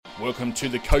Welcome to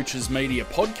the Coaches Media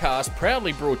Podcast,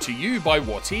 proudly brought to you by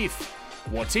What If.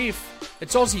 What If?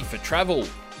 It's Aussie for travel.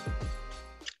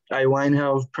 Hey Wayne,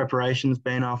 how have preparations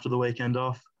been after the weekend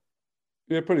off?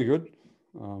 Yeah, pretty good.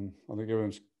 I think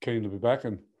everyone's keen to be back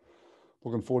and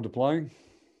looking forward to playing.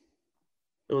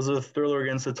 It was a thriller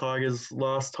against the Tigers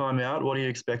last time out. What are you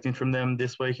expecting from them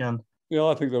this weekend? Yeah,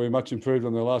 I think they'll be much improved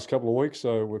in their last couple of weeks,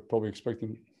 so we're probably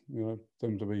expecting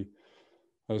them to be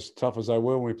as tough as they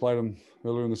were when we played them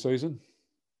earlier in the season.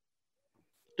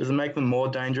 Does it make them more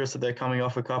dangerous that they're coming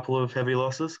off a couple of heavy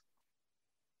losses?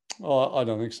 Oh, I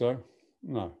don't think so.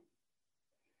 No.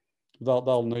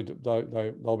 They'll need to,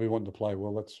 they'll be wanting to play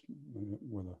well. That's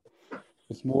whether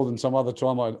it's more than some other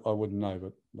time, I wouldn't know,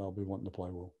 but they'll be wanting to play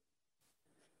well.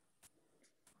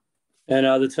 And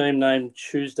the team named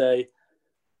Tuesday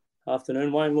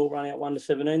afternoon, Wayne, will run out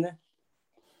 1-17 there?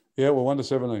 Yeah, we're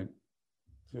 1-17.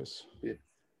 Yes. Yeah.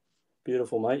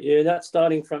 Beautiful, mate. Yeah, that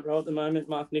starting front row at the moment,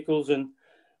 Mark Nichols and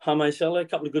Hame Saleh. A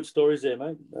couple of good stories there,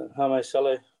 mate. Hame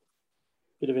Saleh,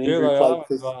 bit of an injury.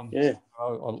 Yeah,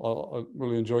 I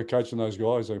really enjoy coaching those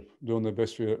guys. They're doing their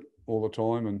best for you all the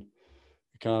time, and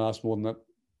you can't ask more than that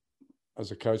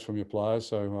as a coach from your players.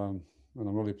 So, and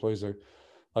I'm really pleased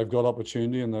they've got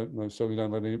opportunity, and they certainly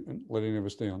don't let any of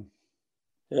us down.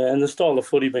 Yeah, and the style of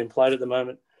footy being played at the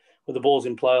moment, with the ball's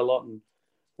in play a lot, and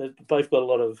they've both got a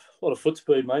lot of foot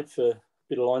speed, mate, for a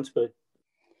bit of line speed.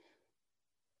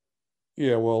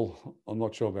 Yeah, well, I'm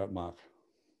not sure about Mark.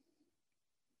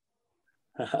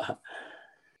 How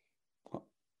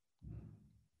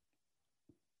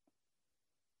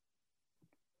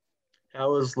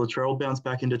has Latrell bounced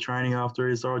back into training after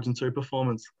his Origin 2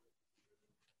 performance?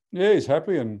 Yeah, he's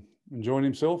happy and enjoying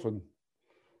himself, and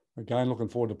again, looking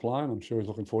forward to playing. I'm sure he's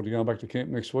looking forward to going back to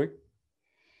camp next week.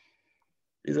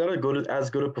 Is that as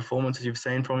good a performance as you've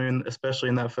seen from him, especially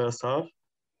in that first half?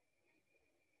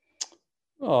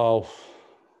 Oh,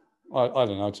 I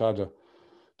don't know. It's hard to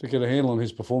get a handle on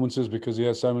his performances because he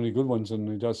has so many good ones and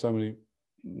he does so many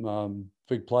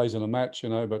big plays in a match,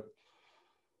 but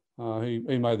he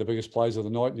made the biggest plays of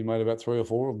the night, and he made about 3 or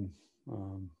 4 of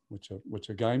them, which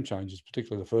are game changers,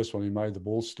 particularly the first one he made, the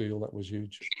ball steal. That was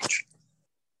huge.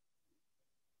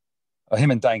 Him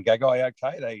and Dane Gagai,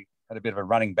 okay? They had a bit of a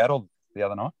running battle the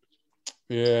other night.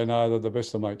 Yeah, no, they're the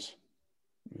best of mates.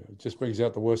 Yeah, it just brings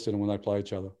out the worst in them when they play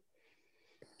each other.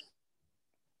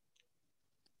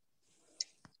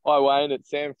 Hi Wayne, it's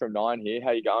Sam from Nine here.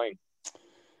 How you going?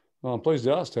 Well, I'm pleased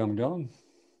to ask how I'm going.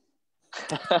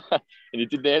 And you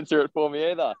didn't answer it for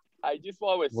me either. Hey, just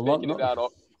while we're speaking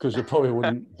about... Because you probably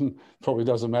wouldn't, probably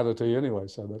doesn't matter to you anyway,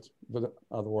 but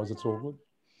otherwise it's all good.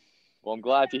 Well, I'm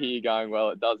glad to hear you going well.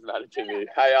 It does matter to me.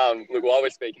 Hey, look, while we're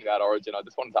speaking about Origin, I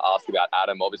just wanted to ask about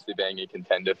Adam, obviously being a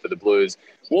contender for the Blues.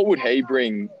 What would he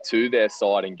bring to their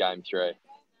side in Game 3?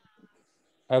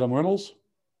 Adam Reynolds?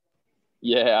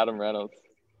 Yeah, Adam Reynolds.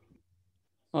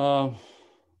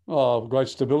 Great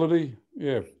stability.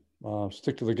 Yeah.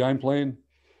 Stick to the game plan.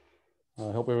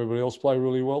 Help everybody else play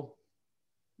really well.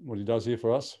 What he does here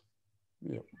for us.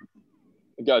 Yeah.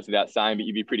 It goes without saying, but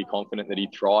you'd be pretty confident that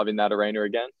he'd thrive in that arena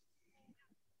again?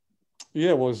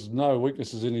 Yeah, well, there's no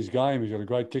weaknesses in his game. He's got a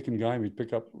great kicking game. He'd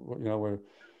pick up, where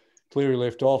Cleary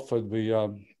left off. It'd be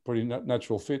pretty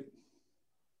natural fit.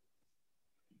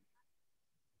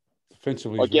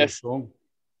 Defensively, he's very strong.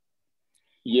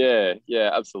 Yeah,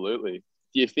 absolutely.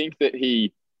 Do you think that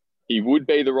he would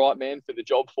be the right man for the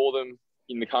job for them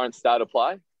in the current state of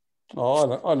play? Oh,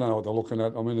 I don't know what they're looking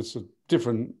at. I mean, it's a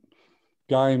different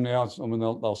game now. I mean,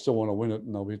 they'll still want to win it,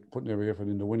 and they'll be putting every effort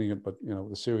into winning it. But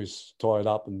the series tied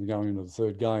up and going into the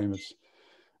third game,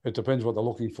 it depends what they're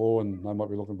looking for, and they might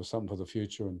be looking for something for the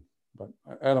future. But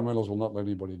Adam Reynolds will not let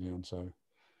anybody down, so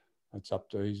it's up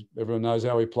to everyone knows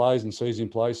how he plays and sees him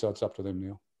play, so it's up to them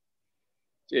now.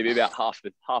 Yeah, be about half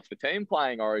the team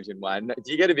playing Origin, Wayne.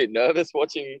 Do you get a bit nervous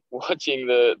watching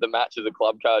the match as a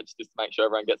club coach just to make sure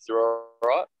everyone gets through all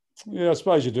right? Yeah, I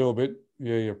suppose you do a bit.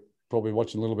 Yeah, you're probably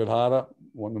watching a little bit harder,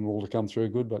 wanting them all to come through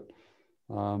good. But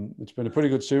it's been a pretty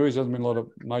good series. There hasn't been a lot of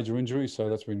major injuries, so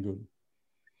that's been good.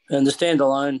 And the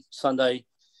standalone Sunday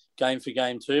game for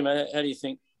Game 2, mate, how do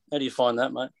you find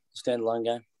that, mate, the standalone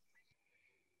game?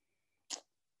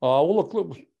 Oh, well,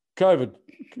 look, COVID,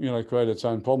 created its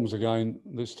own problems again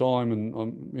this time.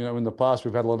 And, in the past,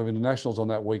 we've had a lot of internationals on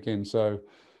that weekend. And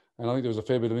I think there was a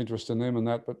fair bit of interest in them and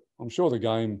that. But I'm sure the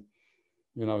game,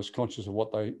 is conscious of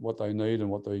what they need and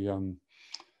what the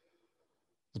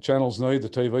channels need, the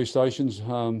TV stations.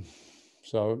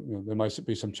 So there may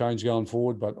be some change going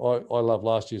forward. But I love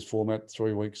last year's format,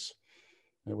 3 weeks.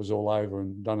 It was all over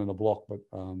and done in a block, but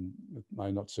it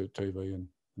may not suit TV and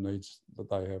the needs that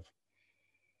they have.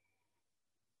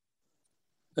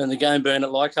 And the game being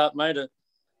at Leichhardt, mate, an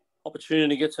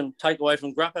opportunity to get some takeaway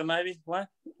from Grappa, maybe, Wayne?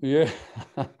 Yeah.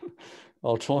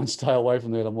 I'll try and stay away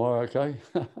from there tomorrow, okay?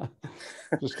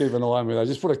 Just keep an eye on me though.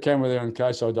 Just put a camera there in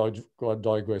case I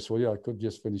digress. Well, yeah, I could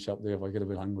just finish up there if I get a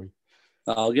bit hungry.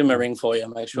 I'll give him a ring for you.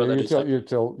 Make sure you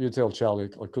tell Charlie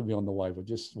I could be on the way, but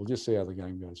we'll just see how the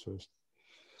game goes first.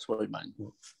 Sweet, mate.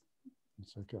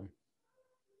 It's okay.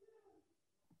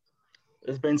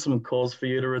 There's been some calls for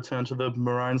you to return to the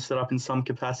Maroons setup in some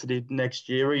capacity next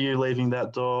year. Are you leaving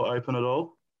that door open at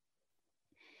all?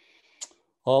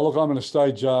 Oh, look, I'm in a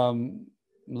stage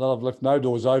that I've left no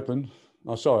doors open.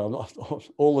 Oh, sorry, I'm not,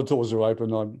 all the doors are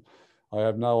open. I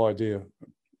have no idea,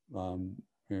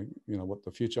 what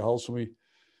the future holds for me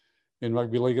in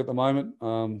rugby league at the moment.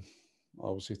 I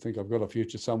obviously think I've got a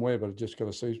future somewhere, but I've just got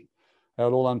to see how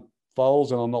it all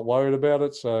unfolds, and I'm not worried about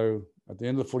it. So at the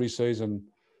end of the footy season,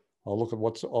 I'll look at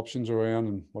what's options around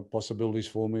and what possibilities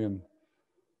for me, and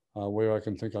where I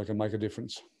can think I can make a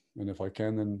difference. And if I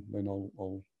can, then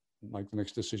I'll make the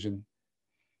next decision.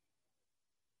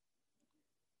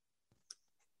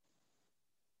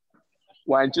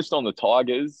 Wayne, just on the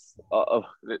Tigers,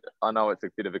 I know it's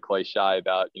a bit of a cliche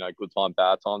about, good time,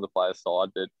 bad time to play aside,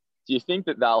 but do you think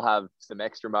that they'll have some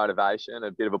extra motivation,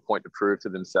 a bit of a point to prove to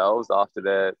themselves after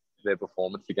their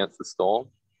performance against the Storm?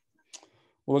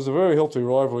 Well, there's a very healthy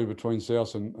rivalry between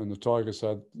South and the Tigers.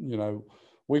 So,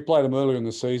 we played them earlier in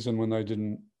the season when they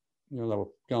didn't, they were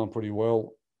going pretty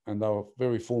well and they were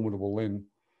very formidable then.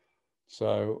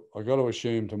 So I got to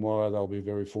assume tomorrow they'll be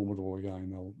very formidable again.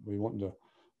 They'll be wanting to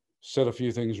set a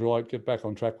few things right, get back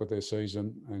on track with their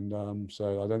season. And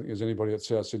so I don't think there's anybody at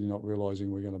South Sydney not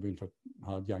realising we're going to be in for a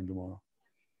hard game tomorrow.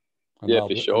 And yeah,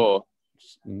 for sure.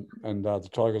 And the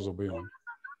Tigers will be on.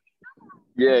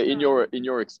 Yeah, in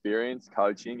your experience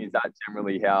coaching, is that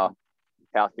generally how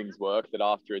things work, that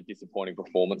after a disappointing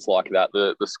performance like that,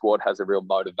 the squad has a real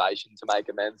motivation to make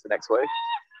amends the next week?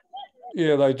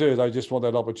 Yeah, they do. They just want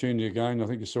that opportunity again. I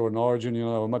think you saw in Origin, they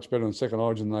were much better in the second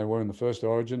Origin than they were in the first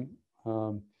Origin,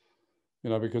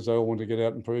 because they all want to get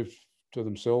out and prove to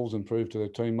themselves and prove to their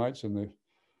teammates and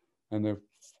their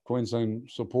Queensland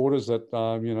supporters that,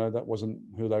 that wasn't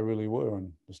who they really were.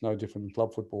 And it's no different in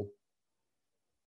club football.